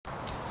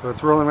So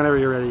it's rolling whenever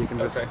you're ready. You can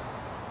just... Okay.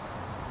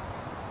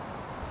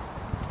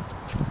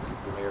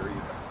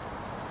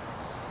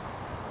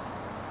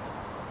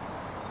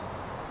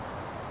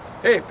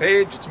 Hey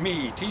Paige, it's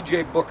me,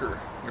 TJ Booker,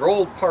 your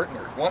old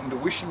partner, wanting to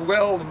wish you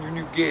well in your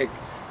new gig.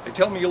 They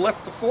tell me you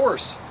left the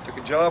force, took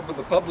a job with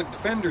the Public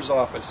Defender's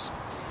Office.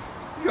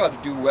 You ought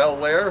to do well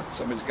there.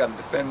 Somebody's got to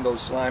defend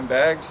those slime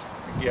bags,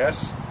 I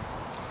guess.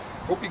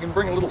 Hope you can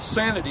bring a little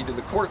sanity to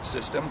the court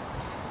system.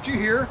 Did you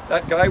hear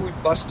that guy we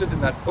busted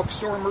in that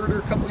bookstore murder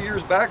a couple of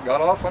years back got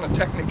off on a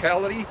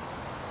technicality?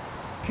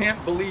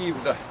 Can't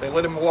believe they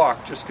let him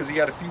walk just because he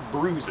had a few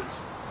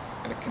bruises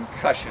and a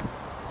concussion.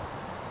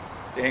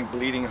 Dang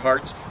bleeding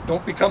hearts.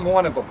 Don't become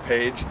one of them,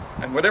 Paige.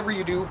 And whatever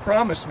you do,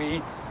 promise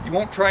me you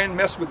won't try and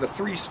mess with the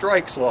 3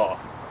 strikes law.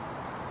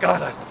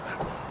 God, I love that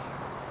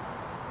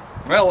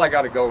law. Well, I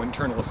gotta go.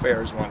 Internal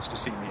Affairs wants to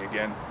see me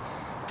again.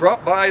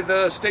 Drop by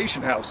the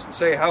station house and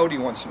say howdy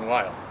once in a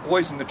while.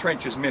 Boys in the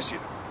trenches miss you.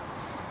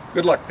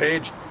 Good luck,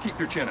 Paige. Keep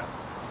your chin up.